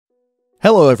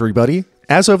Hello everybody!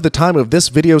 As of the time of this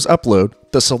video's upload,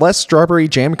 the Celeste Strawberry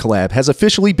Jam collab has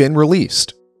officially been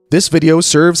released. This video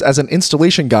serves as an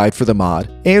installation guide for the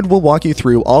mod, and will walk you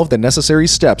through all of the necessary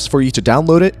steps for you to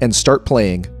download it and start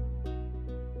playing.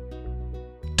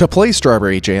 To play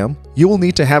Strawberry Jam, you will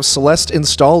need to have Celeste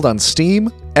installed on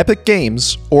Steam, Epic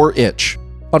Games, or itch.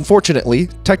 Unfortunately,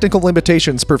 technical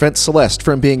limitations prevent Celeste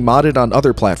from being modded on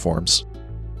other platforms.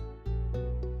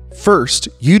 First,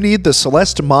 you need the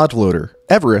Celeste mod loader,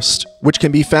 Everest, which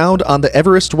can be found on the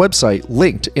Everest website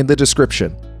linked in the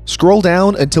description. Scroll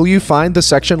down until you find the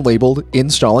section labeled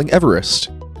Installing Everest.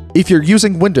 If you're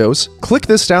using Windows, click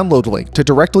this download link to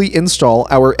directly install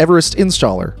our Everest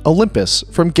installer, Olympus,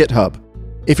 from GitHub.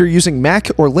 If you're using Mac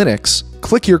or Linux,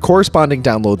 click your corresponding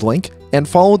download link and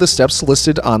follow the steps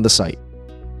listed on the site.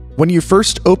 When you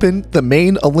first open the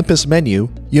main Olympus menu,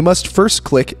 you must first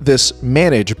click this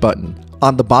Manage button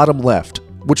on the bottom left,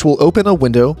 which will open a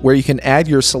window where you can add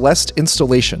your Celeste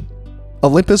installation.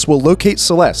 Olympus will locate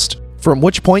Celeste, from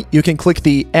which point you can click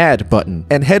the Add button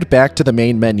and head back to the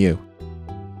main menu.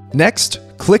 Next,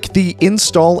 click the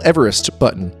Install Everest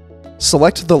button.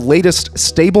 Select the latest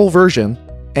stable version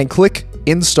and click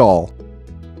Install.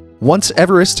 Once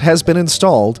Everest has been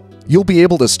installed, you'll be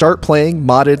able to start playing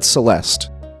modded Celeste.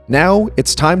 Now,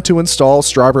 it's time to install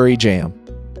Strawberry Jam.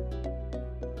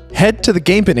 Head to the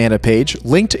Game Banana page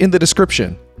linked in the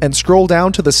description and scroll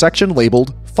down to the section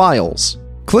labeled Files.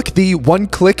 Click the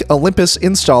one-click Olympus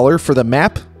installer for the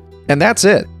map, and that's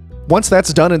it. Once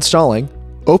that's done installing,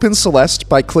 open Celeste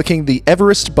by clicking the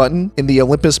Everest button in the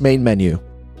Olympus main menu.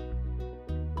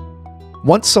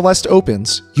 Once Celeste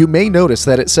opens, you may notice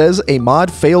that it says a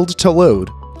mod failed to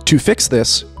load. To fix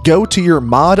this, go to your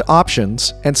mod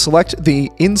options and select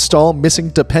the Install Missing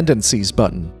Dependencies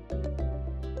button.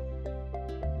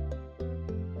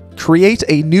 Create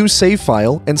a new save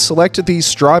file and select the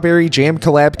Strawberry Jam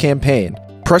collab campaign.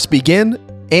 Press begin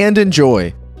and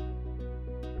enjoy.